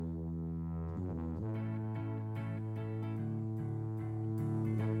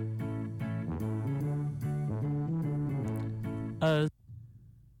Us.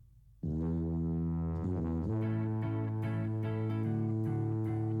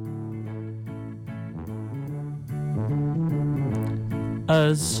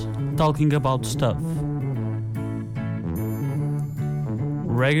 Us talking about stuff.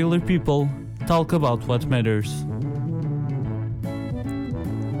 Regular people talk about what matters.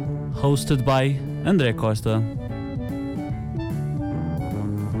 Hosted by André Costa.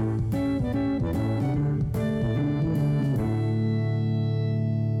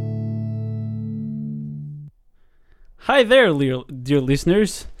 Hi there, dear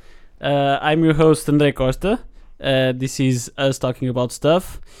listeners. I'm your host, André Costa. This is us talking about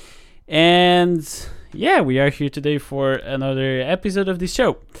stuff. And yeah, we are here today for another episode of this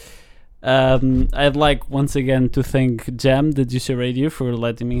show. I'd like once again to thank Jam, the Juicer Radio, for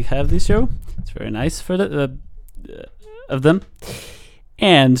letting me have this show. It's very nice for of them.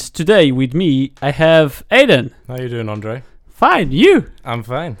 And today with me, I have Aiden. How you doing, Andre? Fine, you? I'm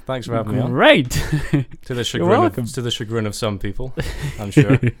fine. Thanks for having me on. Great. To the You're welcome. chagrin of some people, I'm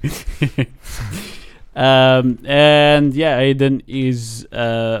sure. And yeah, Aiden is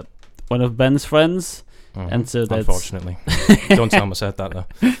one of Ben's friends, and so that's unfortunately. Don't tell him I said that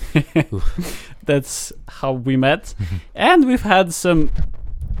though. That's how we met, and we've had some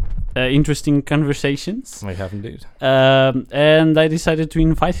interesting conversations. We have indeed. And I decided to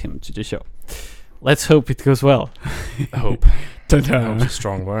invite him to the show. Let's hope it goes well. Hope. That was a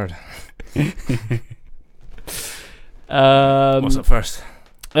strong word. What's up first?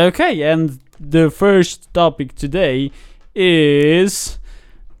 Okay, and the first topic today is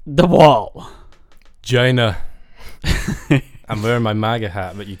the wall. China. I'm wearing my MAGA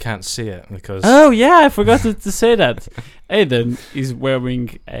hat, but you can't see it because... Oh yeah, I forgot to say that. Aiden is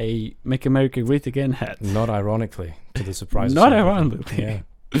wearing a Make America Great Again hat. Not ironically, to the surprise. Not ironically. Yeah.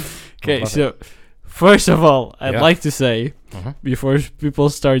 Okay, so first of all, I'd Yeah. like to say, before people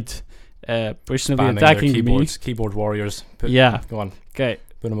start personally Spamming attacking their me, keyboard warriors. Yeah. Go on. Okay,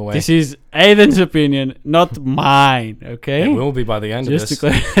 Put them away. this is Aiden's opinion, not mine. Okay, It will be by the end just of to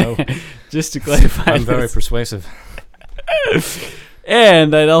this. No. just to clarify. I'm very this. persuasive.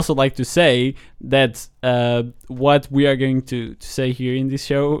 And I'd also like to say that what we are going to say here in this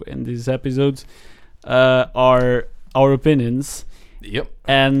show, in these episodes, are our opinions. Yep.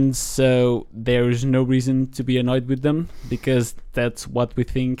 And so there is no reason to be annoyed with them, because that's what we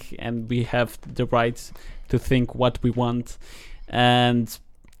think, and we have the right to think what we want. And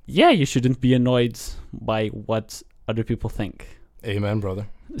yeah, you shouldn't be annoyed by what other people think. Amen, brother.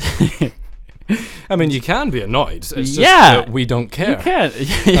 I mean, you can be annoyed. It's just Yeah. that we don't care. You can.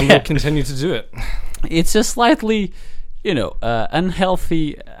 And we'll continue to do it. It's a slightly,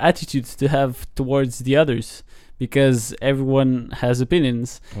 unhealthy attitude to have towards the others, because everyone has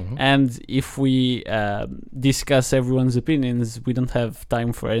opinions. And if we discuss everyone's opinions, we don't have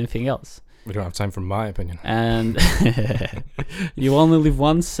time for anything else. We don't have time for my opinion. And you only live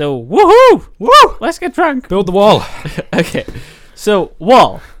once, so woohoo! Woo! Let's get drunk. Build the wall. Okay, so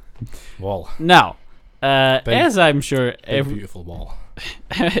wall. Wall. Now, Big- as I'm sure Beautiful wall.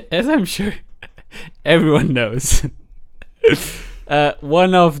 as I'm sure everyone knows,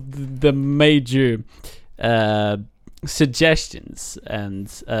 one of the major suggestions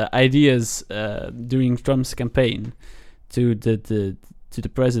and ideas during Trump's campaign to the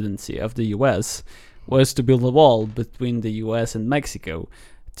presidency of the U.S. was to build a wall between the U.S. and Mexico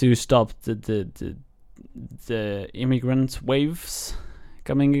to stop the immigrant waves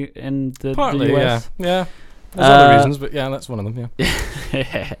coming in the Partly, U.S. yeah. There's other reasons, but yeah, that's one of them,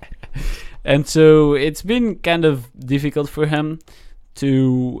 yeah. And so it's been kind of difficult for him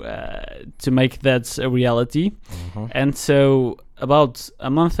to make that a reality. And so about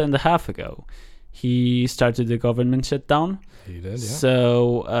a month and a half ago, he started the government shutdown. He did, yeah.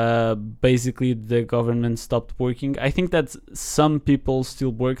 So basically the government stopped working. I think that some people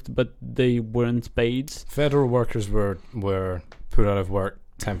still worked, but they weren't paid. Federal workers were put out of work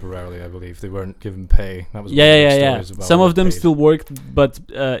temporarily, I believe. They weren't given pay. That was Yeah. stories about Some what of them paid. still worked, but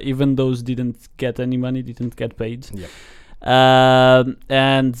even those didn't get any money, didn't get paid. Yeah.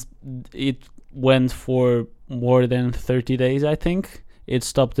 And it went for more than 30 days, I think. It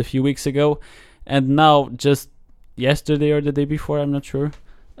stopped a few weeks ago. And now, just yesterday or the day before, I'm not sure,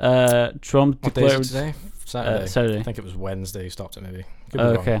 Trump What day is declared... it today? Saturday. Saturday. I think it was Wednesday he stopped it, maybe. Could be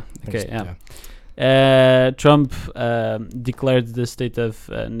wrong. Okay, I think it's- Trump declared the state of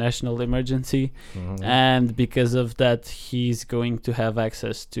national emergency, and because of that, he's going to have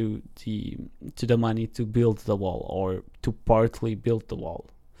access to the money to build the wall, or to partly build the wall.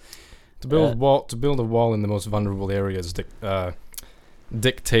 To build a wall in the most vulnerable areas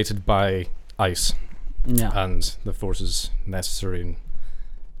dictated by ICE. Yeah. and the forces necessary in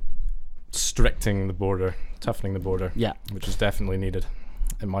toughening the border, Yeah. which is definitely needed,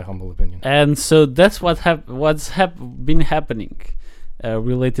 in my humble opinion. And so that's what's been happening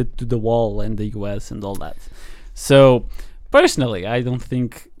related to the wall and the US and all that. So personally, I don't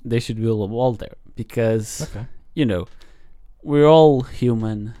think they should build a wall there because, Okay. you know, we're all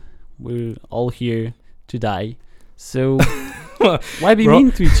human. We're all here to die. So why be We're all-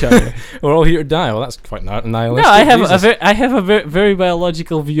 mean to each other? We're all here to die. Well, that's quite nihilistic. No, I have Jesus. I have a very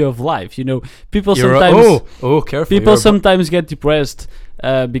biological view of life. You know, people You're sometimes careful. people sometimes get depressed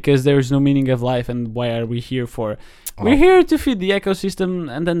because there is no meaning of life, and why are we here for? We're here to feed the ecosystem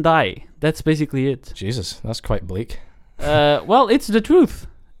and then die. That's basically it. Jesus, that's quite bleak. Well, it's the truth.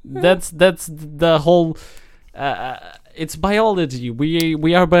 That's the whole. It's biology.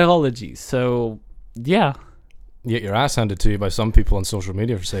 We are biology. So yeah. You get your ass handed to you by some people on social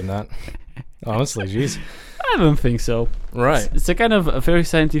media for saying that. Honestly, jeez. I don't think so. Right. It's a kind of a very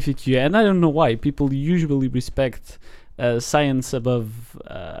scientific view, and I don't know why people usually respect science above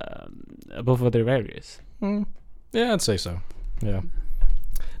other areas. Yeah, I'd say so. Yeah.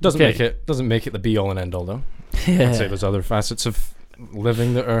 Doesn't Okay. make it the be all and end all though. Yeah. I'd say there's other facets of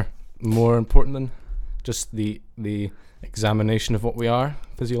living that are more important than just the examination of what we are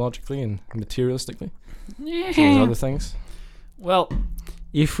physiologically and materialistically. So there's other things. Well,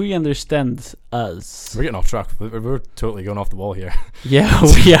 if we understand us, We're getting off track. We're totally going off the wall here. yeah,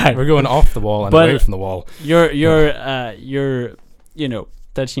 we are. We're going off the wall and But away from the wall. You're you know,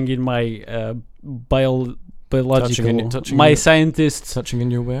 touching in my biological, touching my in- scientist Touching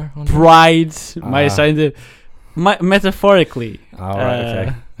in your where? Andre? pride, my Ah. scientist, metaphorically All right, okay.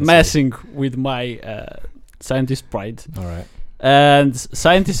 I see. messing with my scientist pride. All right. And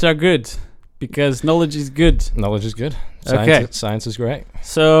scientists are good because knowledge is good. Knowledge is good. Okay. Science is great.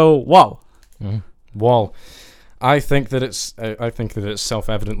 So wow. Wall. I think that it's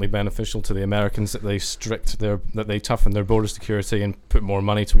self-evidently beneficial to the Americans that they toughen their border security and put more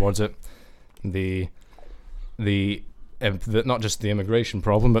money towards it. The not just the immigration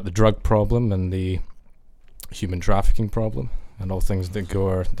problem, but the drug problem and the human trafficking problem, and all things that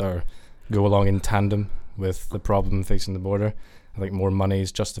go along in tandem with the problem facing the border. I think more money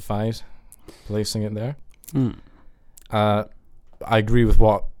is justified placing it there. I agree with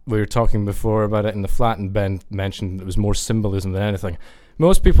what we were talking before about it in the flat, and Ben mentioned it was more symbolism than anything.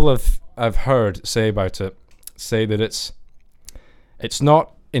 Most people I've heard say about it say that it's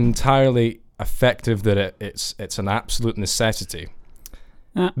not entirely effective, that it's an absolute necessity,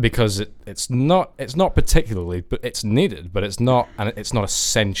 because it's not particularly, but it's needed, but it's not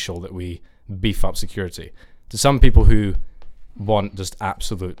essential that we beef up security. To some people who want just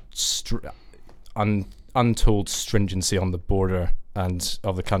absolute untold stringency on the border and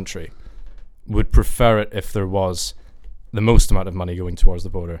of the country, would prefer it if there was the most amount of money going towards the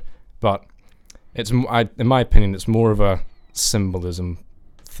border. But in my opinion, it's more of a symbolism.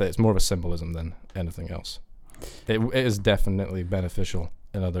 It's more of a symbolism than anything else. It is definitely beneficial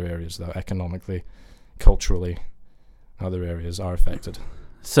in other areas, though, economically, culturally. Other areas are affected.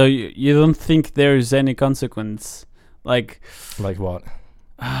 So you don't think there's any consequence? Like what?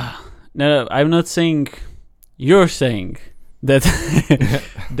 No, I'm not saying. You're saying that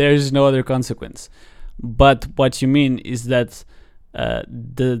there's no other consequence, but what you mean is that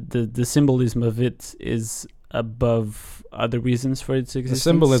the symbolism of it is above other reasons for its existence. The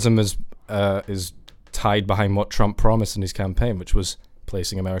symbolism is tied behind what Trump promised in his campaign, which was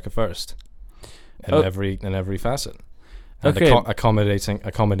placing America first in every facet, and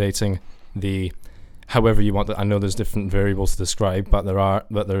accommodating the however you want that. I know there's different variables to describe, but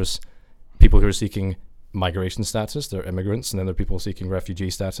there's people who are seeking migration status, they're immigrants, and then there are people seeking refugee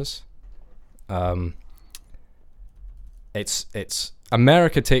status. It's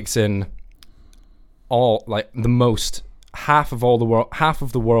America takes in half of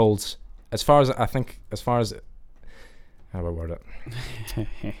the world's, as far as how do I word it?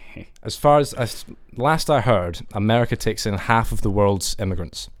 as last I heard, America takes in half of the world's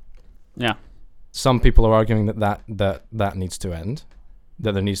immigrants. Yeah. Some people are arguing that needs to end.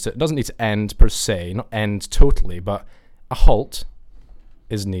 It doesn't need to end per se, not end totally, but a halt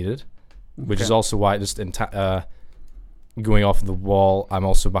is needed, which is also why just going off the wall, I'm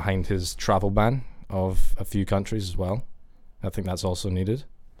also behind his travel ban of a few countries as well. I think that's also needed.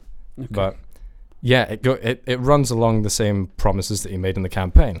 Okay. But yeah, it runs along the same promises that he made in the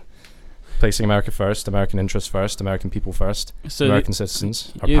campaign. Placing America first, American interests first, American people first, so American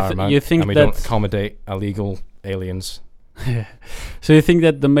citizens are paramount, and we don't accommodate illegal aliens. So you think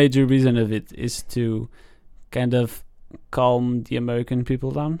that the major reason of it is to kind of calm the American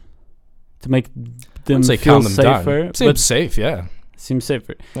people down? to make I them wouldn't say feel calm them safer, down. Seems but safe, yeah. seems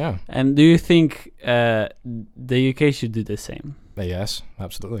safer. Yeah. And do you think the UK should do the same? Yes,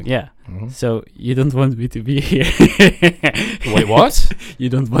 absolutely. Yeah. Mhm. So you don't want me to be here. Wait, what? You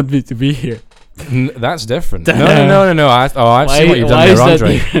don't want me to be here. That's different. No. I've seen what you've done there,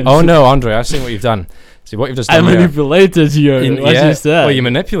 Andre. Oh no, Andre, I've seen what you've done. See what you've just I done there. manipulated you. What you said. Well, you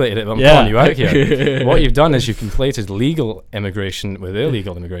manipulated it, but I'm calling you out here. What you've done is you've conflated legal immigration with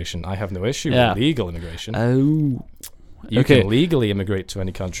illegal immigration. I have no issue with legal immigration. Oh. You can legally immigrate to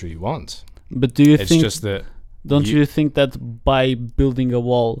any country you want. But do you It's think? just that. Don't you think that by building a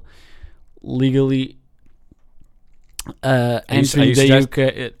wall legally entering the UK?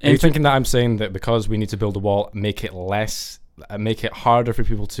 Are you thinking that I'm saying that because we need to build a wall, make it harder for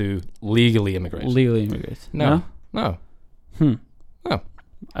people to legally immigrate? Legally immigrate? No. No. Okay.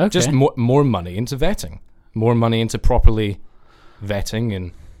 Just more money into vetting, more money into properly vetting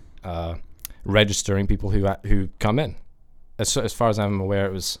and registering people who come in. As far as I'm aware,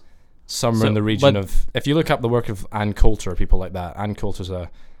 it was somewhere in the region of. If you look up the work of Ann Coulter, people like that. Ann Coulter's a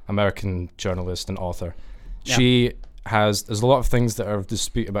American journalist and author. Yeah. There's a lot of things that are of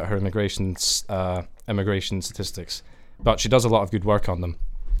dispute about her immigration statistics, but she does a lot of good work on them.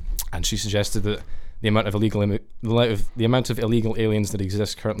 And she suggested that the amount of illegal aliens that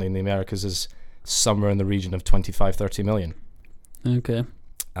exist currently in the Americas is somewhere in the region of 25-30 million. Okay.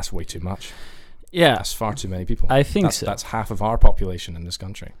 That's way too much. Yeah. That's far too many people. I think so. That's half of our population in this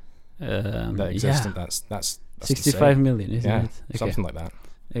country that exists. Yeah. That's 65 million, isn't it? Okay. Something like that.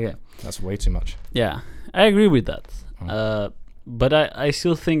 Okay. That's way too much. Yeah, I agree with that. But I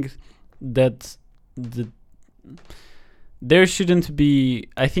still think that there shouldn't be.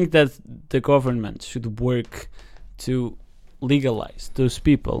 I think that the government should work to legalize those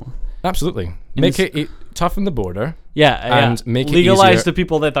people. Absolutely. Make it toughen the border. Yeah, and make it legalize easier. the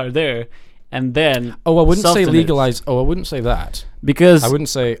people that are there, and then. Oh, I wouldn't say soften legalize. Oh, I wouldn't say that. Because I wouldn't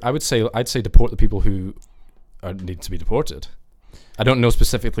say. I'd say deport the people who need to be deported. I don't know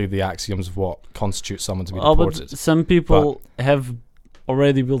specifically the axioms of what constitutes someone to be deported. But some people have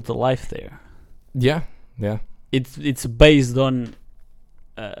already built a life there. Yeah. It's based on,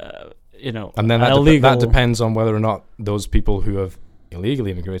 and then that depends on whether or not those people who have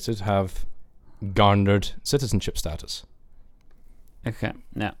illegally immigrated have garnered citizenship status. Okay.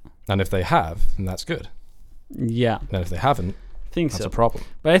 Yeah. And if they have, then that's good. Yeah. And if they haven't, that's a problem.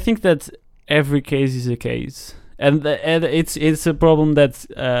 But I think that every case is a case. And it's a problem that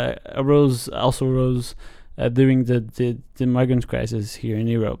arose during the migrant crisis here in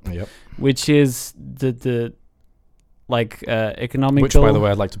Europe. Yep. Which is the economical. Which, by the way,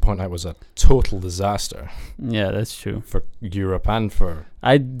 I'd like to point out was a total disaster. Yeah, that's true. For Europe and for.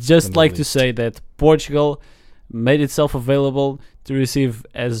 I'd just like to say that Portugal made itself available to receive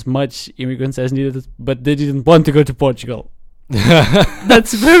as much immigrants as needed, but they didn't want to go to Portugal.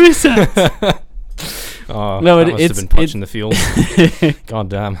 That's very sad. Oh, no, that must have been touching the field. God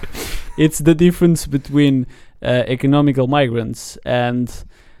damn. It's the difference between economical migrants and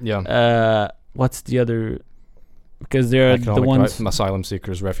what's the other? Because they're the ones asylum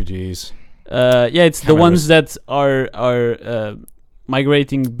seekers, refugees. It's the ones that are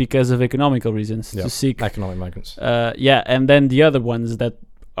migrating because of economical reasons to seek economic migrants. And then the other ones that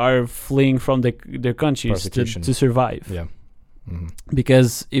are fleeing from their countries to survive. Yeah. Mm-hmm.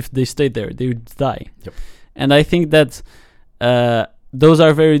 Because if they stayed there, they would die. Yep. And I think that those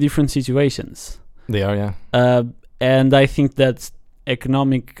are very different situations. They are, yeah. And I think that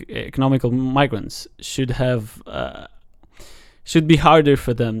economical migrants should be harder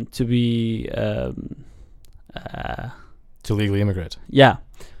for them to be to legally immigrate. Yeah,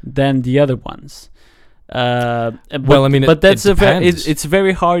 than the other ones. That's it's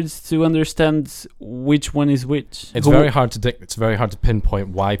very hard to understand which one is which. It's very hard to pinpoint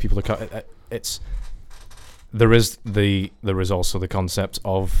why people are. There is also the concept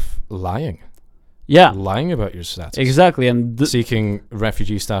of lying. Yeah, lying about your status. Exactly, and seeking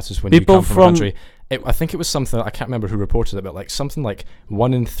refugee status when you come from a country. I think it was something, I can't remember who reported it, but something like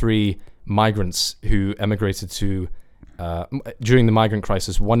 1 in 3 migrants who emigrated to during the migrant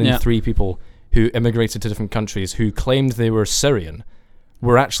crisis. 1 in 3 people who immigrated to different countries who claimed they were Syrian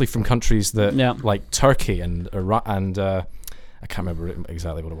were actually from countries that like Turkey and Iraq and I can't remember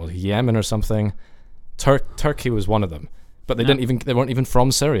exactly what it was, Yemen or something. Turkey was one of them, but they weren't even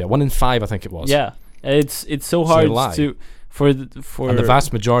from Syria. 1 in 5, I think it was. Yeah, it's so hard for and the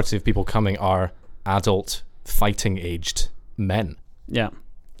vast majority of people coming are adult fighting aged men. Yeah,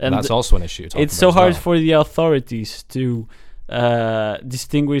 and that's also an issue. It's so hard for the authorities to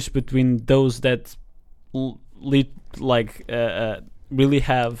distinguish between those that really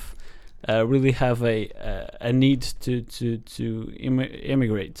have really have a need to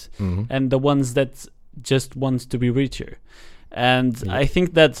immigrate, and the ones that just want to be richer. And I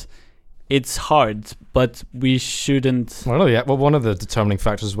think that it's hard, but we shouldn't. Well, yeah. Well, one of the determining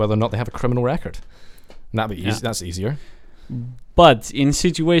factors is whether or not they have a criminal record. And that'd be easy. That's easier. But in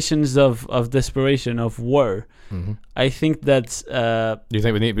situations of desperation, of war, I think that do you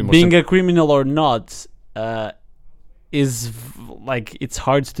think we need to be more being a criminal or not is like it's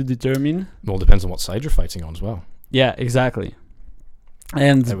hard to determine. Well, it depends on what side you're fighting on as well. Yeah, exactly.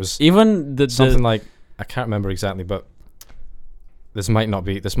 And it was even something like, I can't remember exactly, but this might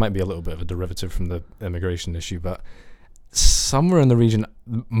be a little bit of a derivative from the immigration issue, but somewhere in the region,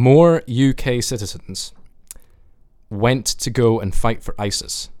 more UK citizens went to go and fight for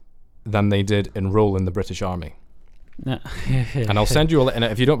ISIS than they did enroll in the British Army. No. And I'll send you a link. And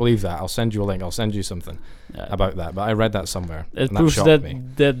if you don't believe that, I'll send you a link. I'll send you something about that. But I read that somewhere. It and proves that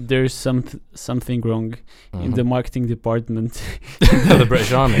that there's something wrong in the marketing department. The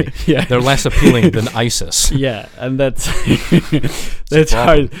British Army. Yeah. They're less appealing than ISIS. Yeah, and that's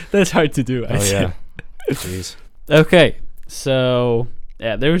hard. That's hard to do. Yeah. Jeez. Okay, so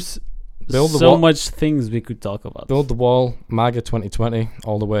there's much things we could talk about. Build the wall, MAGA 2020,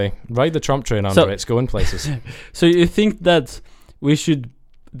 all the way. Ride the Trump train under it. It's going places. So you think that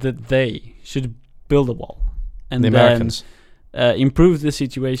they should build a wall, and the Americans improve the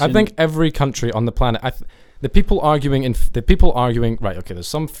situation? I think every country on the planet. The people arguing. Right. Okay. There's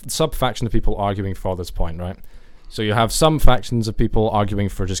some sub-faction of people arguing for this point. Right. So you have some factions of people arguing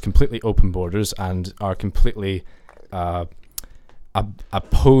for just completely open borders and are completely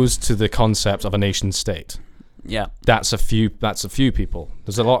opposed to the concept of a nation state. Yeah, that's a few people.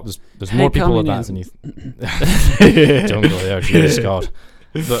 There's a lot. There's more people of that than you. Don't go there, Jesus God.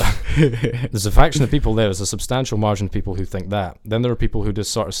 But there's a faction of people there. There's a substantial margin of people who think that. Then there are people who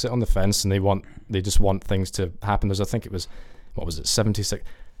just sort of sit on the fence and they just want things to happen. I think it was, 76.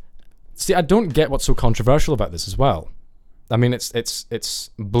 See, I don't get what's so controversial about this as well. I mean, it's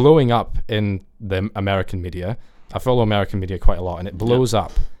blowing up in the American media. I follow American media quite a lot, and it blows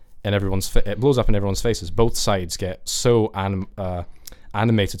up in everyone's faces. Both sides get so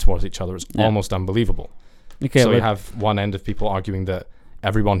animated towards each other. It's almost unbelievable. Okay, so you have one end of people arguing that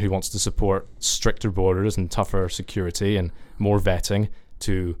everyone who wants to support stricter borders and tougher security and more vetting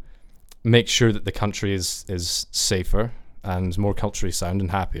to make sure that the country is safer and more culturally sound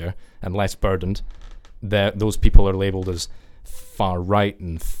and happier and less burdened, those people are labelled as far right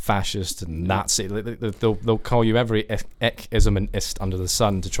and fascist and Nazi. They'll call you every ism and ist under the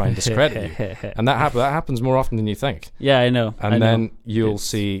sun to try and discredit you, and that happens more often than you think. Yeah, I know. And then you'll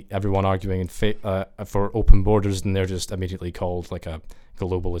see everyone arguing for open borders, and they're just immediately called like a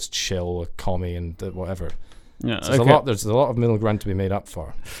globalist shill, a commie, and whatever. Yeah, so there's a lot of middle ground to be made up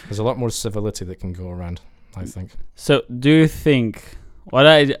for. There's a lot more civility that can go around, I think. So do you think, what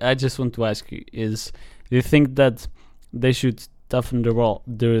I just want to ask you is, do you think that they should toughen their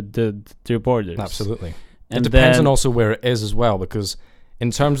borders? Absolutely. And it depends on also where it is as well, because in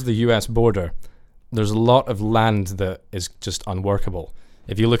terms of the US border, there's a lot of land that is just unworkable.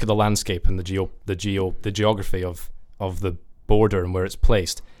 If you look at the landscape and the geography of the border and where it's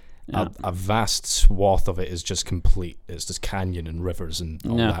placed, a vast swath of it is just complete. It's just canyon and rivers and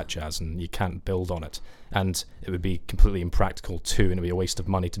all that jazz, and you can't build on it. And it would be completely impractical too, and it would be a waste of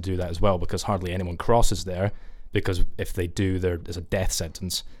money to do that as well, because hardly anyone crosses there, because if they do, there's a death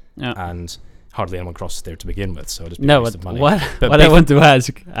sentence, and hardly anyone crosses there to begin with, so it'd just be a waste of money. What I want to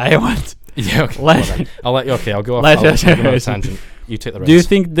ask, Yeah, okay. I'll let you. Okay, I'll go off. I'll go on a tangent. You take the rest. Do you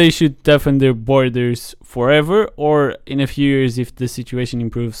think they should toughen their borders forever, or in a few years, if the situation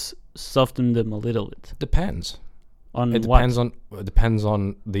improves, soften them a little bit? Depends. It depends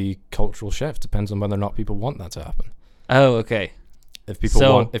on the cultural shift. Depends on whether or not people want that to happen. Oh, okay. If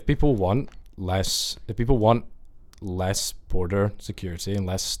people want less border security and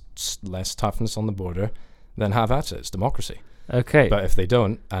less toughness on the border, then have at it. It's democracy. Okay. But if they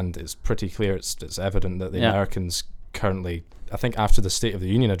don't, and it's pretty clear, it's evident that the Americans currently, I think after the State of the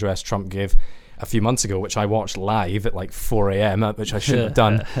Union address Trump gave a few months ago, which I watched live at like 4 a.m., which I shouldn't have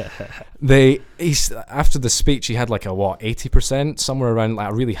done. After the speech, he had like a 80%, somewhere around like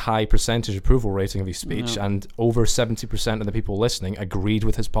a really high percentage approval rating of his speech, and over 70% of the people listening agreed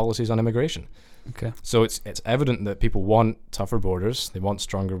with his policies on immigration. Okay. So it's evident that people want tougher borders, they want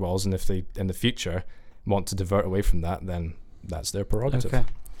stronger walls, and if they in the future want to divert away from that, then that's their prerogative. Okay.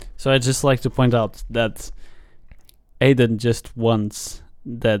 So I'd just like to point out that Aidan just wants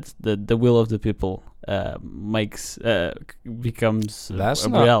that the will of the people becomes that's a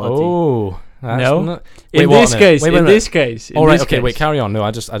not, reality. Oh, That's No. not- In what this a minute. case, Wait a in minute. this case. All in right. this Okay. case. Wait. Carry on. No,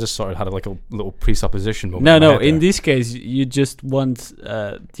 I just sort of had like a little presupposition moment. No, in my no. head In there. this case, you just want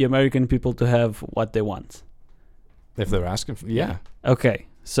the American people to have what they want. If they're asking, for, yeah. Okay,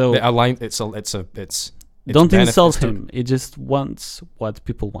 so They align. It's don't benefit- insult it's to- him. He just wants what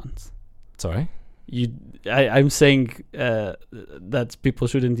people want. Sorry. I'm saying that people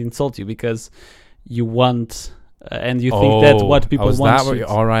shouldn't insult you because you want and you think that's what people is want. That what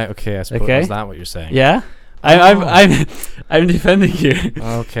all right. Okay. I suppose. Okay. Is that what you're saying? Yeah, Oh. I'm defending you.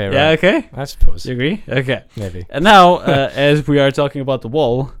 Okay. Right. Yeah. Okay. I suppose. You agree? Okay. Maybe. And now, as we are talking about the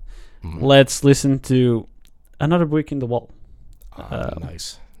wall, Mhm. let's listen to Another Brick in the Wall,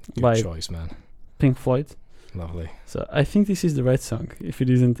 Nice. Good by choice, man. Pink Floyd. Lovely. So I think this is the right song. If it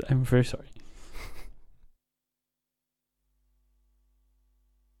isn't, I'm very sorry.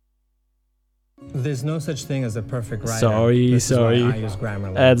 There's no such thing as a perfect writer. Sorry, This is why sorry. I use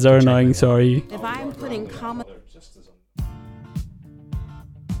Grammarly Ads to are check my annoying. work. Sorry. If I'm putting comma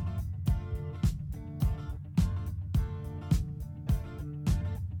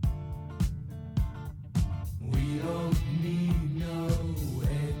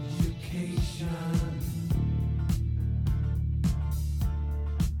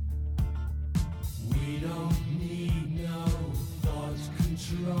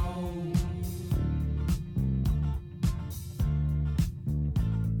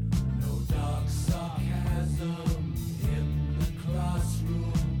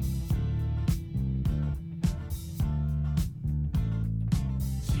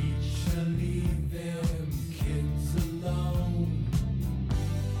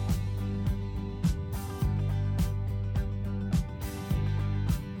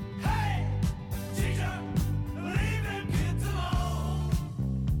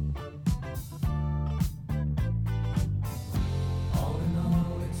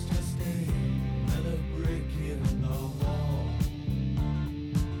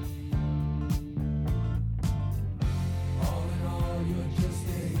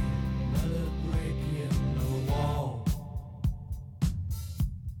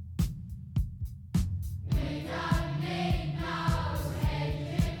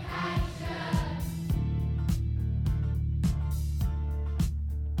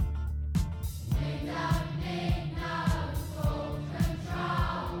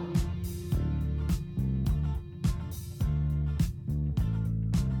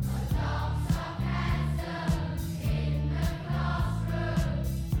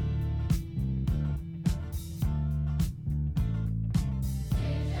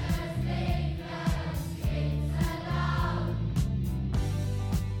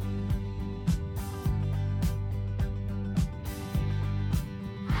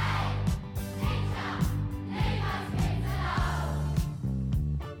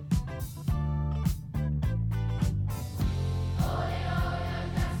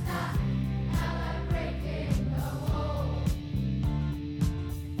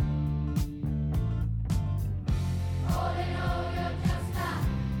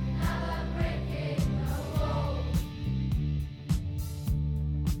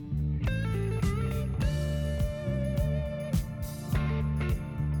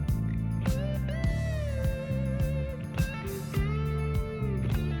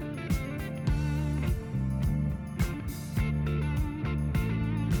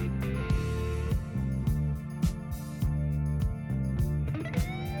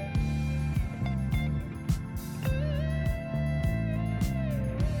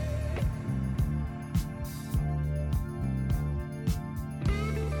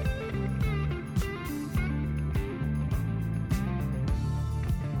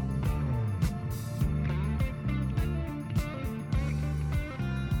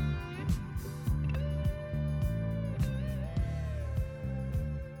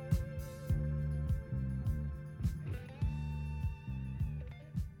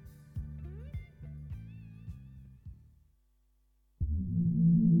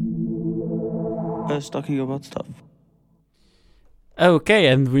us talking about stuff. Okay,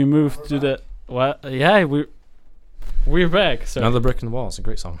 and we move to the yeah, we're back. So Another Brick in the Wall. It's a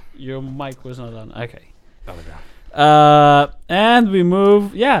great song. your mic was not on. Okay. There we go. And we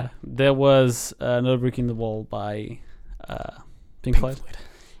move. Yeah, there was Another Brick in the Wall by Pink Floyd.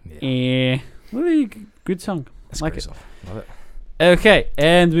 Yeah. Really good song. It's like great it. stuff. Love it. Okay,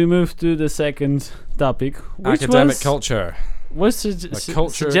 and we move to the second topic, which Academic culture. was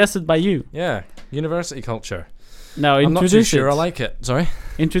culture- suggested by you. Yeah. University culture. Now I'm not too introduce sure it. I like it. Sorry.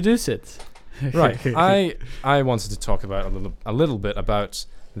 Introduce it. Right. I wanted to talk about a little bit about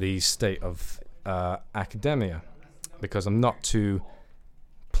the state of academia, because I'm not too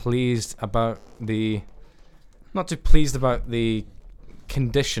pleased about the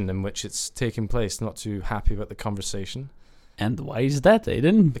condition in which it's taking place. Not too happy about the conversation. And why is that,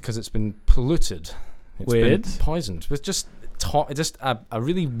 Aiden? Because it's been polluted. It's been With? poisoned with just a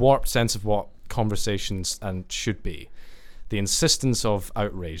really warped sense of what conversations and should be. The insistence of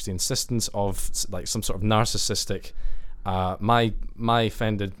outrage, the insistence of like some sort of narcissistic my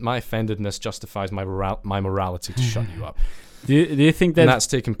offendedness justifies my morality to shut you up. Do you think that And that's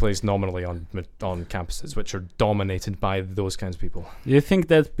taking place nominally on campuses which are dominated by those kinds of people. do you think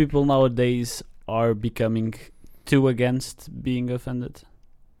that people nowadays are becoming too against being offended?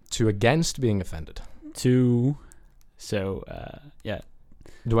 To against being offended. Yeah.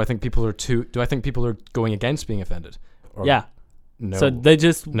 Do I think people are going against being offended? Or Yeah. No. So they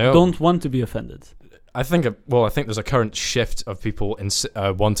just No. don't want to be offended. I think there's a current shift of people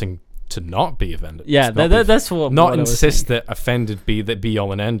wanting to not be offended. Yeah, To not be that's what. not what I was insist saying. that offended be the be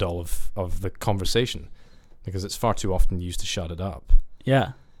all and end all of the conversation, because it's far too often used to shut it up.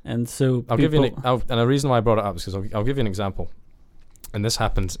 Yeah, and so I'll people, give you and the reason why I brought it up is because I'll give you an example. And this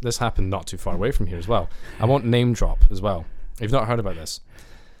happened not too far away from here as well. I won't name drop as well. You've not heard about this.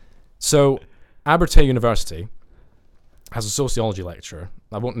 So Abertay University has a sociology lecturer,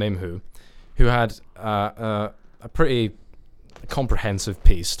 I won't name who had a pretty comprehensive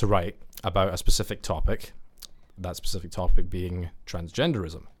piece to write about a specific topic, that specific topic being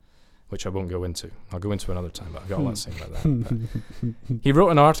transgenderism, which I won't go into. I'll go into another time, but I've got a lot to say about that. But he wrote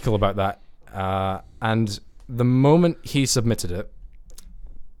an article about that, and the moment he submitted it,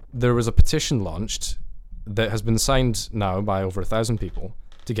 there was a petition launched that has been signed now by over 1,000 people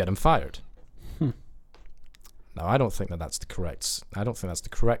to get him fired. Now, I don't think that's the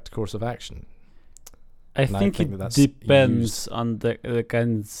correct course of action. I And think it that's depends on the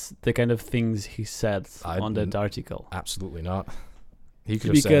kind of things he said I on that didn't- article. Absolutely not. He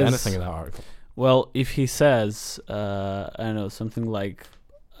could have said Because- anything in that article. Well, if he says, I don't know, something like,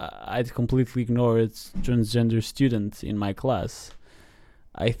 I'd completely ignore a transgender student in my class,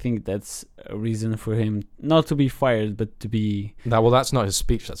 I think that's a reason for him not to be fired, but to be... That's not his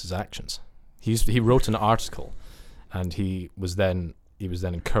speech, that's his actions. He wrote an article, and he was then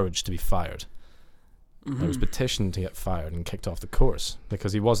encouraged to be fired. He was petitioned to get fired and kicked off the course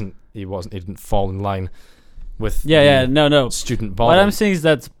because he didn't fall in line with no. student body. What I'm saying is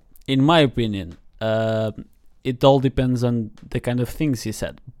that, in my opinion, it all depends on the kind of things he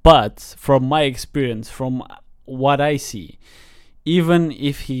said. But from my experience, from what I see, even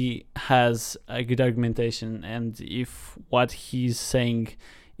if he has a good argumentation and if what he's saying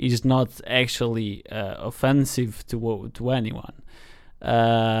is not actually offensive to anyone.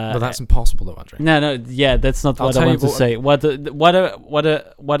 But that's impossible, though, Andre. No, yeah, that's not what I want to say.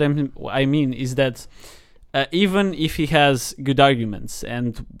 I mean is that even if he has good arguments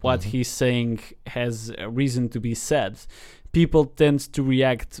and what he's saying has a reason to be said, people tend to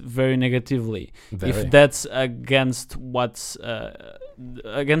react very negatively if that's against what's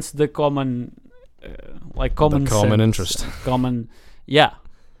against the common common sense, interest. Yeah,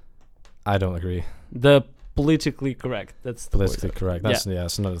 I don't agree. the politically correct. That's the Politically word. correct.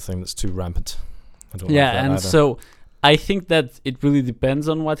 That's another thing that's too rampant. I don't Yeah, like that and either. so I think that it really depends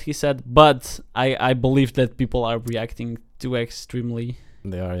on what he said, but I believe that people are reacting too extremely.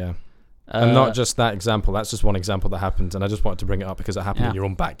 They are, yeah. And not just that example. That's just one example that happened, and I just wanted to bring it up because it happened in your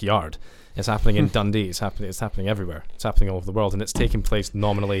own backyard. It's happening in Dundee. It's happening everywhere. It's happening all over the world, and it's taking place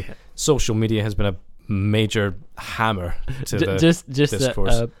nominally. Social media has been a major hammer to the just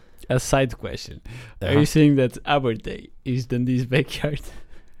discourse. a side question. Uh-huh. Are you saying that Abertay is Dundee's backyard?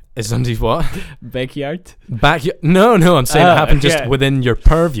 Is Dundee what? Backyard? No, I'm saying it happened just okay. within your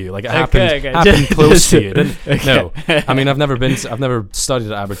purview. Like it happened Just- close to you. Okay. No, I mean I've never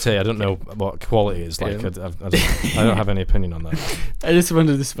studied at Abertay. I don't know what quality is like. Yeah. I don't have any opinion on that. I just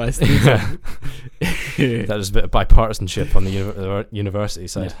wanted to spice things up. There's a bit of bipartisanship on the university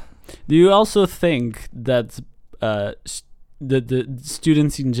side. Do you also think that the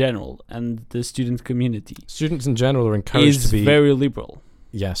students in general and the student community Students in general are encouraged is to be very liberal,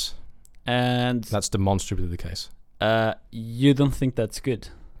 yes. and That's demonstrably the case. you don't think that's good?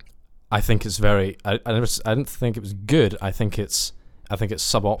 I think it's very. I didn't think it was good. I think it's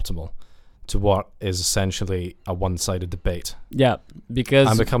suboptimal to what is essentially a one-sided debate. Yeah, because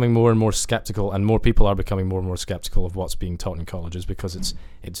I'm becoming more and more skeptical, and more people are becoming more and more skeptical of what's being taught in colleges because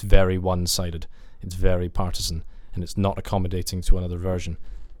it's very one-sided, it's very partisan, and it's not accommodating to another version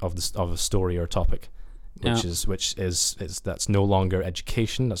of a story or topic, which is that's no longer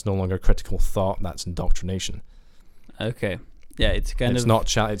education, that's no longer critical thought, that's indoctrination. okay, yeah, it's kind It's of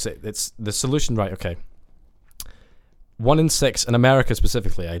not. It's the solution, right? Okay. 1 in 6 in America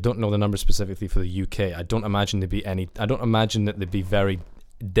specifically. I don't know the number specifically for the UK. I don't imagine that they'd be very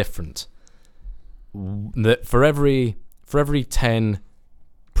different. That for every 10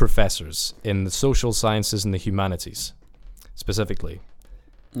 professors in the social sciences and the humanities, specifically,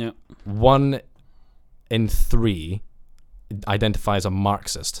 1 in 3 identifies a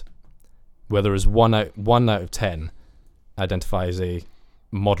Marxist, whereas 1 out of 10 identifies a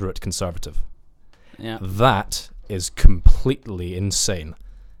moderate conservative. Yeah. That is completely insane.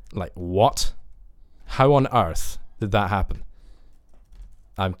 Like, what? How on earth did that happen?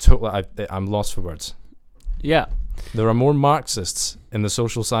 I'm lost for words. Yeah. There are more Marxists in the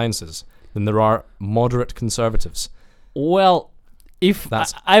social sciences than there are moderate conservatives. Well, if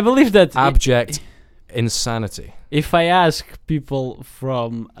That's I believe that abject insanity. if I ask people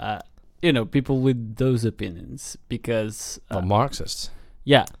from people with those opinions, because Marxists.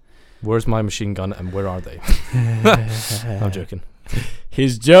 yeah, Where's my machine gun and where are they? I'm joking.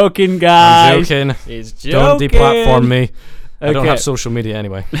 he's joking, I'm guys. joking. He's joking. Don't deplatform me. Okay. I don't have social media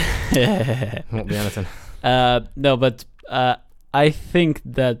anyway. Won't be anything. No, but I think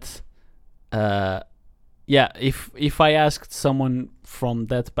that if I asked someone from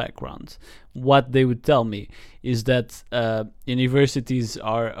that background, what they would tell me is that universities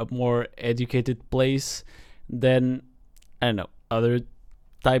are a more educated place than, I don't know, other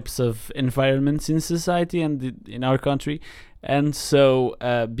types of environments in society and in our country. And so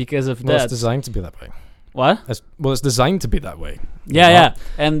because of Well, that... it's designed to be that way. What? It's designed to be that way. Yeah.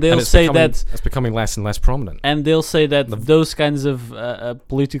 And they'll say that... It's becoming less and less prominent. And they'll say that those kinds of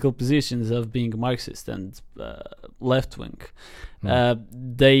political positions of being Marxist and left-wing,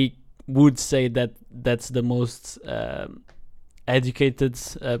 they would say that that's the most educated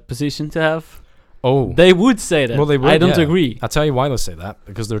position to have. Oh. They would say that. Well, they would, I don't agree. I'll tell you why they say that.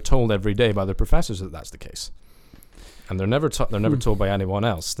 Because they're told every day by their professors that that's the case. And they're never told by anyone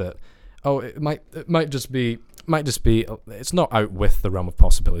else that, it might just be it's not out with the realm of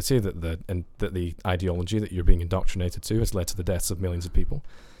possibility that the ideology that you're being indoctrinated to has led to the deaths of millions of people.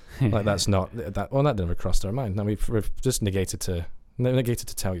 Like, that's not that. Well, that never crossed our mind. Now we've just negated to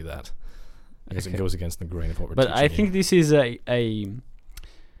tell you that, because it goes against the grain of what we're teaching. But I think this is a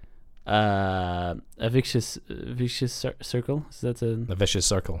vicious circle. Is that a vicious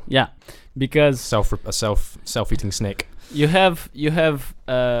circle? Yeah, because self-eating snake. You have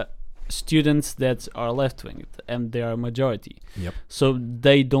students that are left-wing, and they are a majority. Yep. So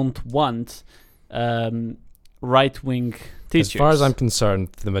they don't want right-wing teachers. As far as I'm concerned,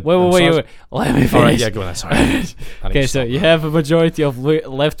 wait. Let me finish. All right, yeah, go on. Sorry. Okay, so you have a majority of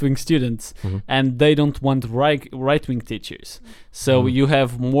left-wing students, and they don't want right-wing teachers. So you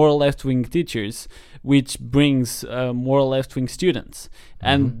have more left-wing teachers, which brings more left-wing students,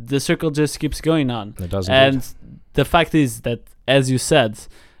 and the circle just keeps going on. It does. And the fact is that, as you said,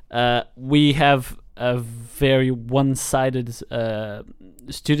 we have a very one-sided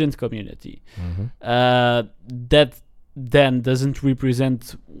student community that then doesn't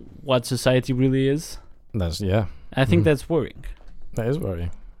represent what society really is. I think that's worrying. That is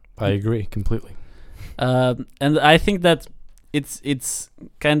worrying. I agree completely. And I think that it's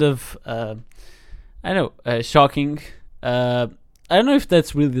kind of shocking. I don't know if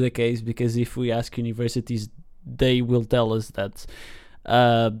that's really the case, because if we ask universities, they will tell us that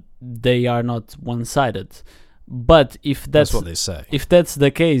they are not one-sided. But if that's what they say, if that's the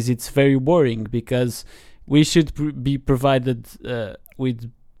case, it's very worrying, because we should be provided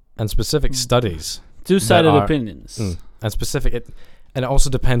with specific studies, two-sided opinions, and specific. And it also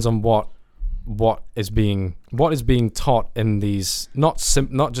depends on what is being taught in these not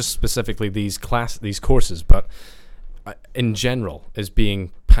just specifically these courses, but in general is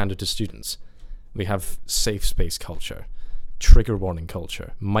being pandered to students. We have safe space culture, trigger warning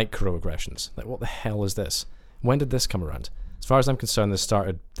culture, microaggressions. Like, what the hell is this? When did this come around? As far as I'm concerned, this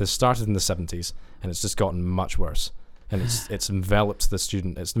started in the 70s, and it's just gotten much worse. And it's enveloped the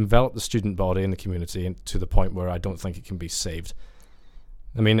student. It's enveloped the student body and the community to the point where I don't think it can be saved.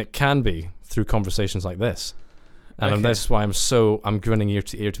 I mean, it can be through conversations like this. And that's why I'm grinning ear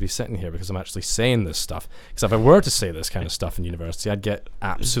to ear to be sitting here, because I'm actually saying this stuff. Because if I were to say this kind of stuff in university, I'd get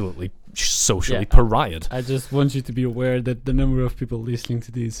absolutely socially pariahed. I just want you to be aware that the number of people listening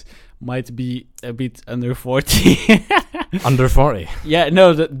to this might be a bit under 40. Under 40? Yeah,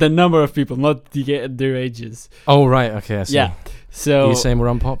 no, the number of people, not their ages. Oh, right, okay, I see. Yeah, so... You're saying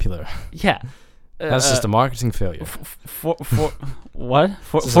we're unpopular? Yeah. That's just a marketing failure. For what?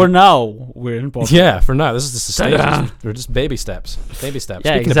 For now, we're unpopular. Yeah, for now. This is just the stage. We're just baby steps. Baby steps.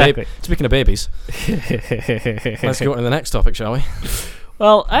 Yeah, exactly. Speaking of babies, let's go on to the next topic, shall we?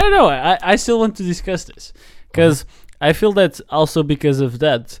 Well, I don't know. I still want to discuss this, because I feel that also because of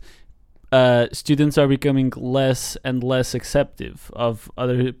that, students are becoming less and less acceptive of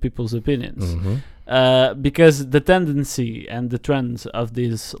other people's opinions. Because the tendency and the trend of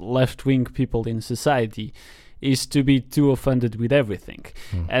these left-wing people in society is to be too offended with everything.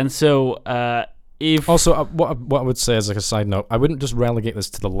 And so if... Also, what I would say as like a side note, I wouldn't just relegate this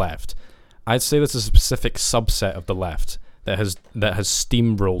to the left. I'd say this is a specific subset of the left that has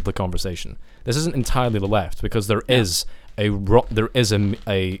steamrolled the conversation. This isn't entirely the left, because there is a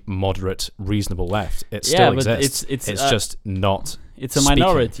moderate, reasonable left. It still exists. It's just not. It's a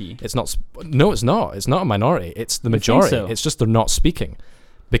minority. It's not. No, it's not. It's not a minority. It's the majority. So. It's just they're not speaking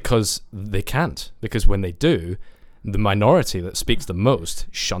because they can't. Because when they do, the minority that speaks the most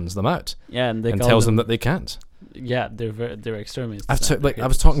shuns them out. Yeah, and tells them that they can't. Yeah, they're extremists. I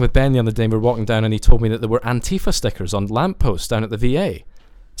was talking with Ben the other day, and we were walking down, and he told me that there were Antifa stickers on lampposts down at the VA. I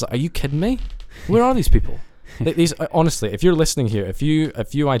was like, "Are you kidding me? Where are these people?" These honestly, if you're listening here, if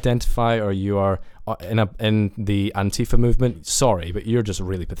you identify or you are in the Antifa movement, sorry, but you're just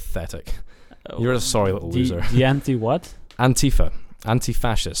really pathetic. You're a sorry little loser. The anti what? Antifa,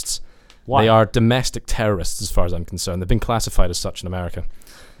 anti-fascists. Why? They are domestic terrorists, as far as I'm concerned. They've been classified as such in America.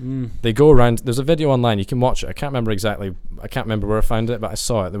 They go around. There's a video online. You can watch it. I can't remember where I found it, but I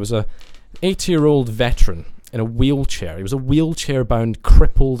saw it. There was a 80-year-old veteran in a wheelchair. He was a wheelchair-bound,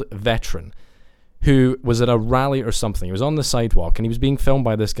 crippled veteran who was at a rally or something. He was on the sidewalk, and he was being filmed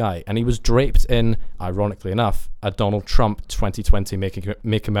by this guy, and he was draped in, ironically enough, a Donald Trump 2020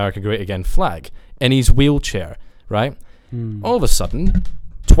 Make America Great Again flag in his wheelchair, right? All of a sudden,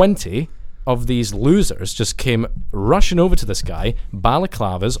 20 of these losers just came rushing over to this guy,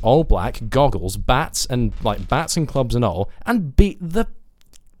 balaclavas, all black, goggles, bats and clubs and all, and beat the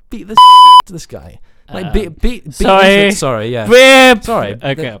to this guy. Like beat sorry, yeah. Beep. Sorry.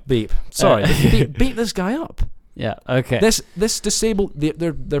 Okay. Beep. Sorry. Beat this guy up. Yeah. Okay. This disabled.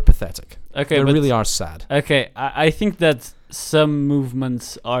 They're pathetic. Okay. They really are sad. Okay. I think that some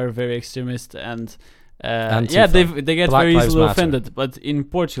movements are very extremist and Antifa. they get Black very Lives easily Matter. offended. But in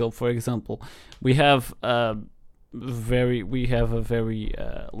Portugal, for example, we have a very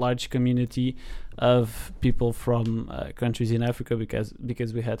large community of people from countries in Africa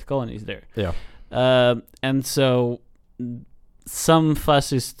because we had colonies there. Yeah. And so some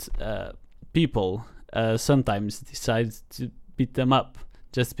fascist people sometimes decide to beat them up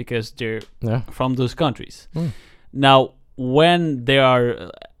just because they're from those countries. Now, when there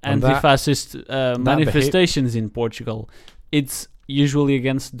are anti-fascist manifestations in Portugal, it's usually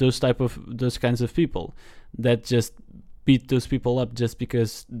against those kinds of people that just beat those people up just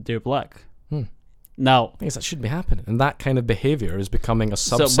because they're black. Now, I guess that shouldn't be happening, and that kind of behavior is becoming a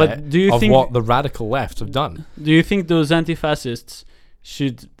subset of what the radical left have done. Do you think those anti-fascists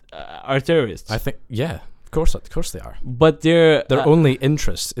are terrorists? I think, yeah, of course they are. But their only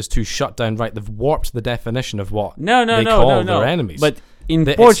interest is to shut down. Right, they've warped the definition of what they call their enemies. But in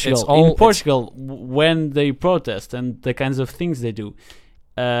Portugal, when they protest and the kinds of things they do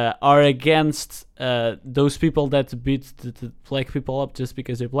are against those people that beat the black people up just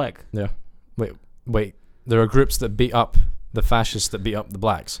because they're black. Yeah. Wait. There are groups that beat up the fascists that beat up the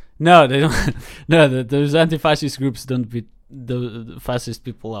blacks. No, they don't. No, those anti-fascist groups don't beat the fascist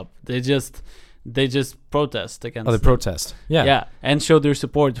people up. They just protest against. Oh, they protest. Yeah. Yeah, and show their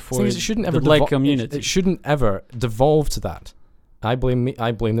support for the black community. It shouldn't ever devolve to that. I blame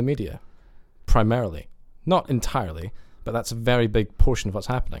the media, primarily, not entirely, but that's a very big portion of what's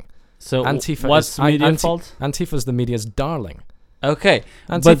happening. So what's media's fault? Antifa's the media's darling. Okay,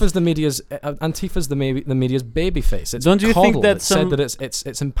 Antifa's the media's baby face. It's don't you think that said that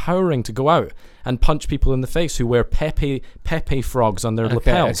it's empowering to go out and punch people in the face who wear Pepe frogs on their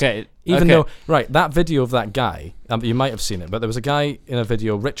lapels. Okay. Even though that video of that guy, you might have seen it, but there was a guy in a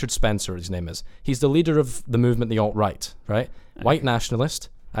video, Richard Spencer, his name is. He's the leader of the movement, the alt-right, right? White nationalist,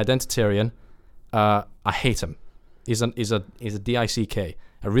 identitarian. I hate him. He's a DICK.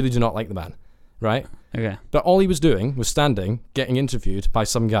 I really do not like the man, right? Okay. But all he was doing was standing, getting interviewed by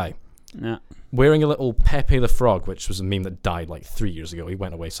some guy. Yeah. Wearing a little Pepe the Frog, which was a meme that died like 3 years ago. He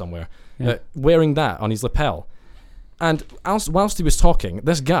went away somewhere. Yeah. Wearing that on his lapel. And whilst he was talking,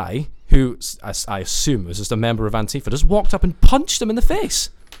 this guy, who I assume was just a member of Antifa, just walked up and punched him in the face.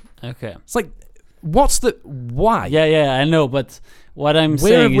 Okay. It's like, why? Yeah, I know, but what I'm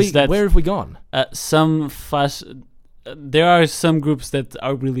saying is that... Where have we gone? There are some groups that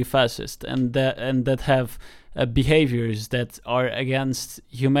are really fascist and that have behaviors that are against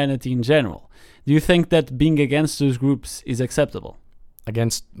humanity in general. Do you think that being against those groups is acceptable?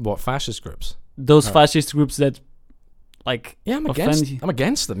 Against what fascist groups? Those fascist groups that like Yeah, I'm offend against. you? I'm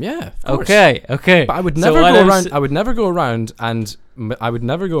against them. Yeah. Of course. Okay. But I would So never what go I'm around. s- I would never go around, and I would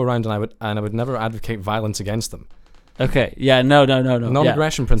never go around, and I would never advocate violence against them. Okay, yeah, no. Yeah.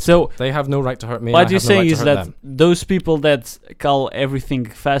 Non-aggression principle. So they have no right to hurt me. and I what you're have no right saying to is hurt that them. those people that call everything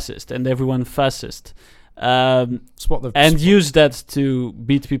fascist and everyone fascist, It's what the and use that to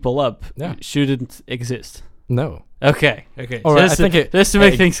beat people up, Yeah. shouldn't exist. no. Okay. All right, Just I think it just to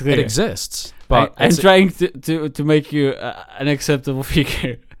make it, things clear. It exists, but I'm it's- trying to make you an acceptable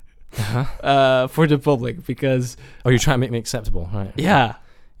figure Uh-huh. for the public because Oh, you're trying to make me acceptable, right? yeah,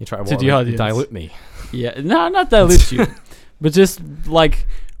 You try to, To the audience. dilute me. no, not dilute you, but just like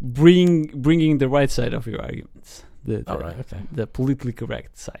bringing the right side of your arguments, All right, okay. the politically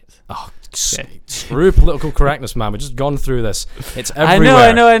correct side. Oh, Okay. screw political correctness, man. We've just gone through this. It's everywhere.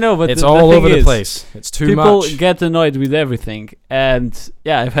 I know, but It's the all thing over the is, place. It's too people much. get annoyed with everything, and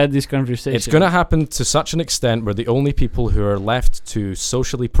yeah, I've had this conversation. It's going to happen to such an extent where the only people who are left to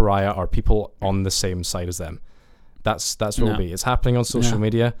socially pariah are people on the same side as them. That's what No. it'll be. It's happening on social No.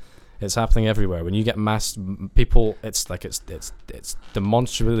 media. It's happening everywhere. When you get people, it's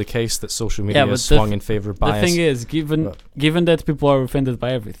demonstrably the case that social media but has the swung in favor of bias. The thing is, But- given that people are offended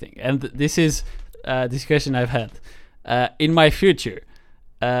by everything, and this is a discussion I've had in my future,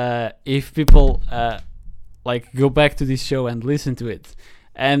 if people like go back to this show and listen to it,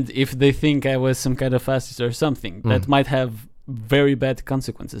 and if they think I was some kind of fascist or something, that might have very bad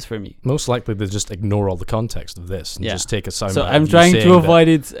consequences for me. Most likely they just ignore all the context of this and Yeah. just take a sound. So bite I'm of you trying saying to that- avoid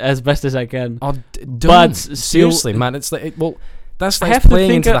it as best as I can. Oh, But don't. still- Seriously, man, it's like that's I like have to playing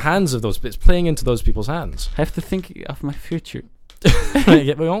think into the hands of those. It's playing into those people's hands. I have to think of my future.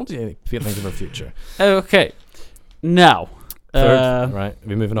 Yeah, we all do think of our future. Okay, now. Third, right?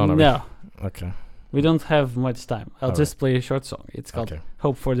 We're moving on. Are No, we? Okay. we don't have much time. I'll All just play a short song. It's called Okay.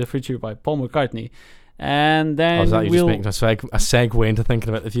 Hope for the Future by Paul McCartney. And then Oh, is that you we'll... just making a segue into thinking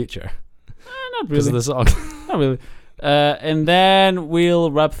about the future Not because really. of the song? Not really. And then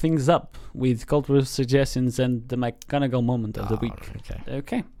we'll wrap things up with cultural suggestions and the McGonagall moment of the week. Okay.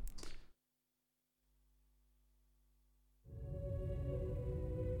 Okay.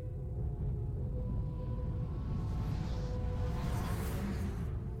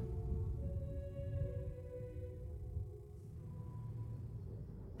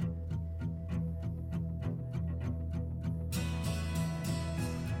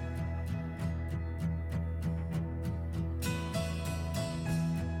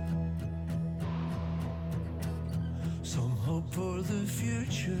 Some hope for the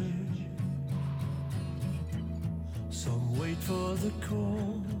future. Some wait for the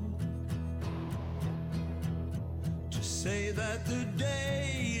call to say that the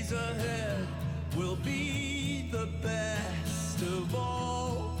days ahead will be the best of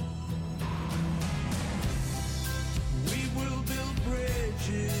all. We will build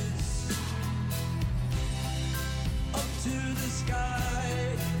bridges up to the sky.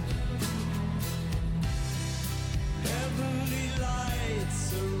 Heavenly lights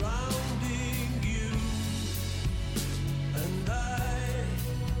surrounding you and I.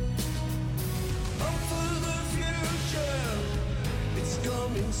 Hope for the future, it's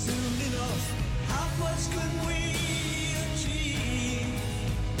coming soon enough. How much can we achieve?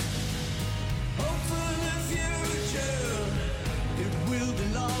 Hope for the future, it will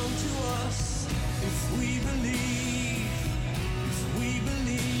belong to us if we believe, if we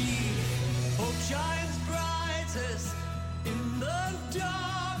believe. Hope shines brightest in the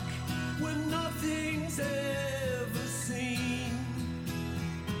dark when nothing's ever seen.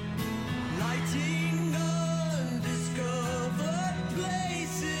 Lighting undiscovered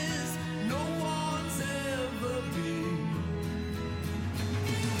places no one's ever been.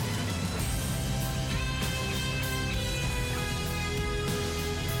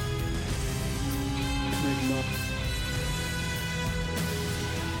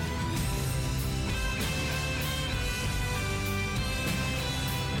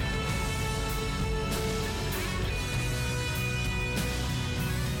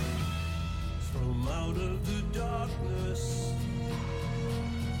 From out of the darkness,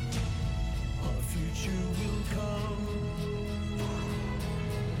 our future will come.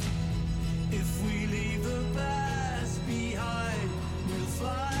 If we leave the past behind, we'll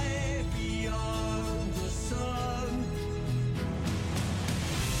fly beyond the sun.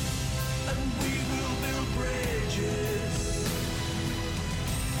 And we will build bridges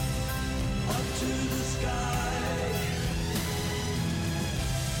up to the sky.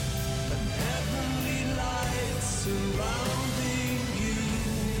 Heavenly lights surround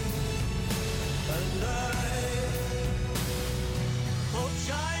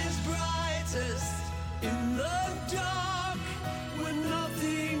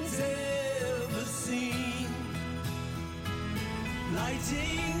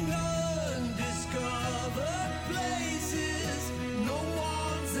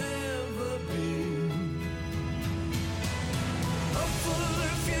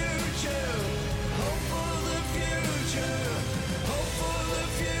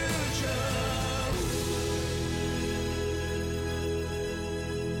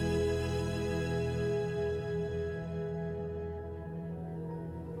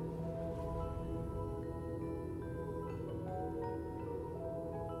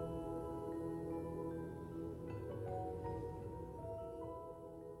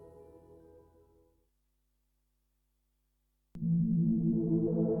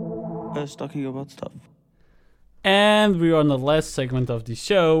us talking about stuff. And we're on the last segment of the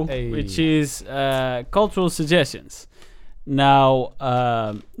show, Hey. which is cultural suggestions. Now,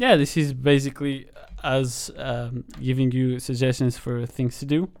 this is basically us giving you suggestions for things to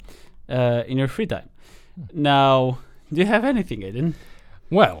do in your free time. Now, do you have anything, Aiden?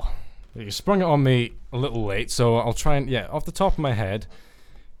 Well, you sprung it on me a little late, so I'll try and, off the top of my head,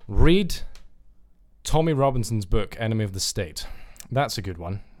 read Tommy Robinson's book, Enemy of the State. That's a good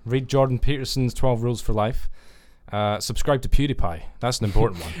one. Read Jordan Peterson's 12 Rules for Life. Subscribe to PewDiePie. That's an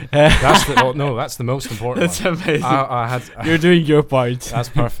important one. That's the most important That's one. amazing. You're doing your part. That's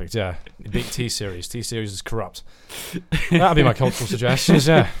perfect, yeah. Big T-Series. T-Series is corrupt. That'll be my cultural suggestions,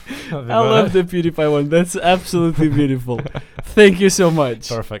 yeah. I love the PewDiePie one. That's absolutely beautiful. Thank you so much.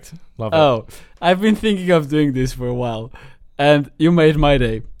 Perfect. Love it. Oh, I've been thinking of doing this for a while, and you made my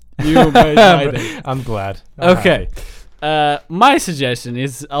day. You made my day. I'm glad. I'm Okay. happy. My suggestion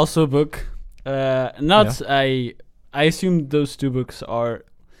is also a book. I assume those two books are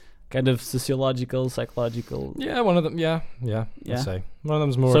kind of sociological, psychological, Yeah, one of them, yeah. Yeah. I'd say. One of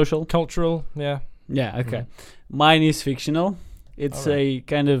them's more social. cultural, yeah. Yeah, okay. Mine is fictional. It's Alright. a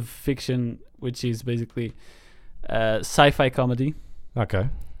kind of fiction which is basically sci-fi comedy, Okay.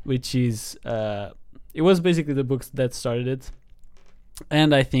 which is it was basically the books that started it,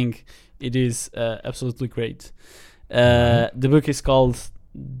 and I think it is absolutely great. The book is called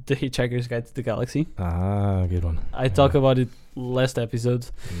The Hitchhiker's Guide to the Galaxy. Ah, good one. I talked about it last episode.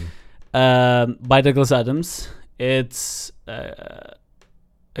 By Douglas Adams. It's a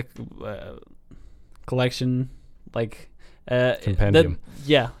collection, like Compendium.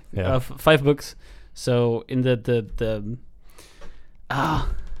 yeah, Yeah. of 5 books. So in the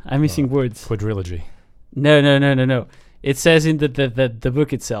I'm missing words. Quadrilogy. No. It says in the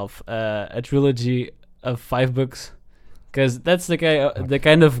book itself, a trilogy of 5 books, because that's the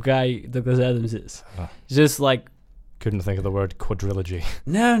kind of guy Douglas Adams is. Ah. Just like Couldn't think of the word quadrilogy.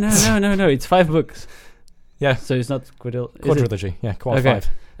 no. It's 5 books. Yeah. So it's not quadrilogy. Quadrilogy. Yeah, quad Okay. 5.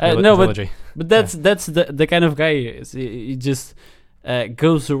 No, but Trilogy. that's the kind of guy he is. He just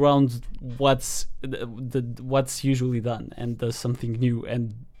goes around what's usually done and does something new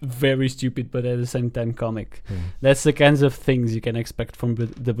and very stupid, but at the same time comic. That's the kinds of things you can expect from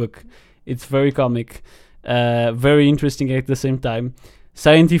the book. It's very comic, very interesting at the same time,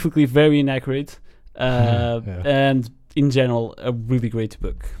 scientifically very inaccurate, and in general a really great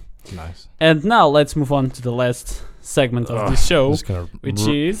book. Nice. And now let's move on to the last segment of this show, I'm just gonna which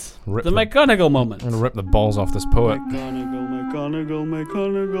is rip the McGonagall moment. I'm gonna rip the balls off this poet.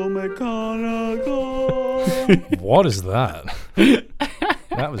 McGonagall. What is that?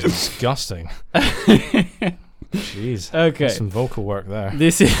 That was disgusting. Jeez. Okay. Some vocal work there.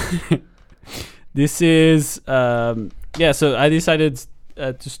 This is so I decided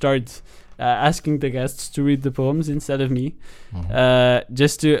to start asking the guests to read the poems instead of me.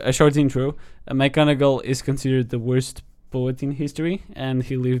 Just a short intro. McGonagall is considered the worst poet in history, and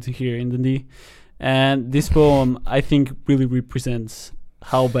he lived here in Dundee. And this poem, I think, really represents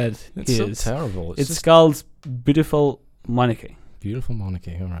how bad It's he so is. terrible. It's just called Beautiful Monarchy. Beautiful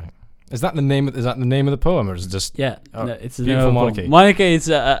Monarchy. All right. Is that the name of the poem, or is it just? Yeah, Oh, no, it's the Beautiful name of the Monarchy. poem. Monarchy is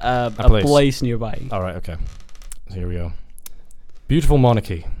a place. place nearby. All right. Okay. So here we go. Beautiful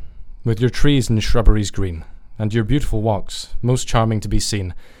Monarchy, with your trees and shrubberies green, and your beautiful walks, most charming to be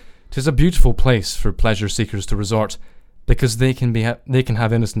seen. 'Tis a beautiful place for pleasure seekers to resort, because they can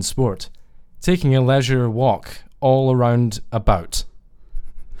have innocent sport, taking a leisure walk all around about,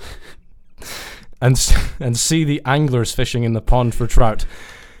 and see the anglers fishing in the pond for trout.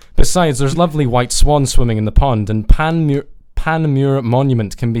 Besides, there's lovely white swans swimming in the pond, and Panmure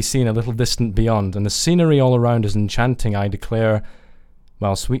Monument can be seen a little distant beyond, and the scenery all around is enchanting, I declare,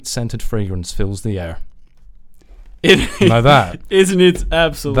 while sweet-scented fragrance fills the air. Now that Isn't it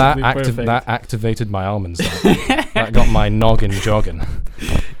absolutely perfect? that activated my almonds. That got my noggin jogging.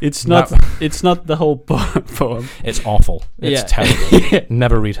 It's not. It's not the whole poem. It's awful. It's Yeah. terrible.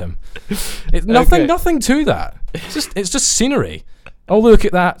 Never read him. It's Okay. nothing to that. It's just scenery. Oh, look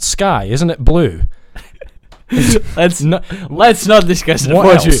at that sky! Isn't it blue? Let's No, not discuss the what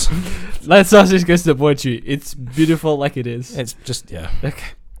poetry. else? Let's not discuss the poetry. It's beautiful like it is. It's just Okay.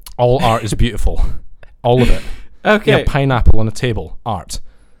 All art is beautiful. All of it. Okay. Yeah, pineapple on a table. Art.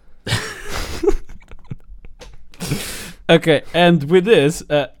 Okay. And with this,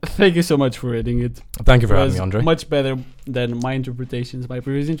 thank you so much for reading it. Thank you for It having was me, Andre. much better than my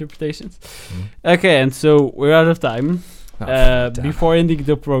previous interpretations. Okay, and so we're out of time. Oh, damn. Before ending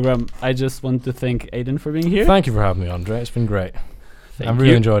the program, I just want to thank Aiden for being here. Thank you for having me, Andre. It's been great. Thank I've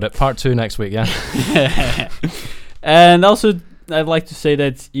really you. enjoyed it. Part 2 next week, yeah? And also I'd like to say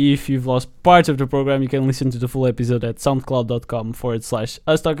that if you've lost parts of the program, you can listen to the full episode at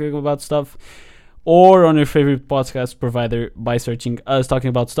soundcloud.com/us talking about stuff, or on your favorite podcast provider by searching Us Talking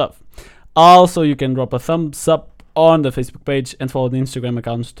About Stuff. Also, you can drop a thumbs up on the Facebook page and follow the Instagram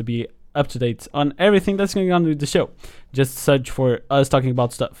accounts to be up to date on everything that's going on with the show. Just search for Us Talking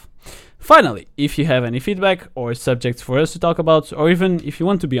About Stuff. Finally, if you have any feedback or subjects for us to talk about, or even if you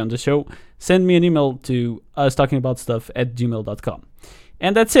want to be on the show, send me an email to ustalkingaboutsstuff@gmail.com.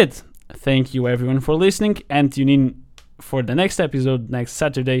 And that's it. Thank you everyone for listening, and tune in for the next episode next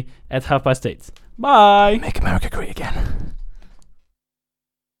Saturday at 8:30. Bye! Make America great again.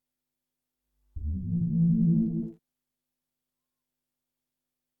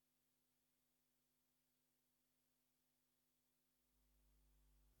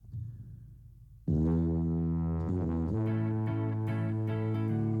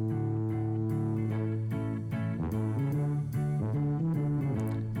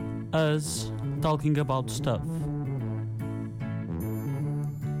 Us talking about stuff.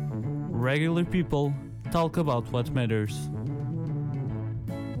 Regular people talk about what matters.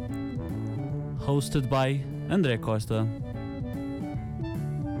 Hosted by André Costa.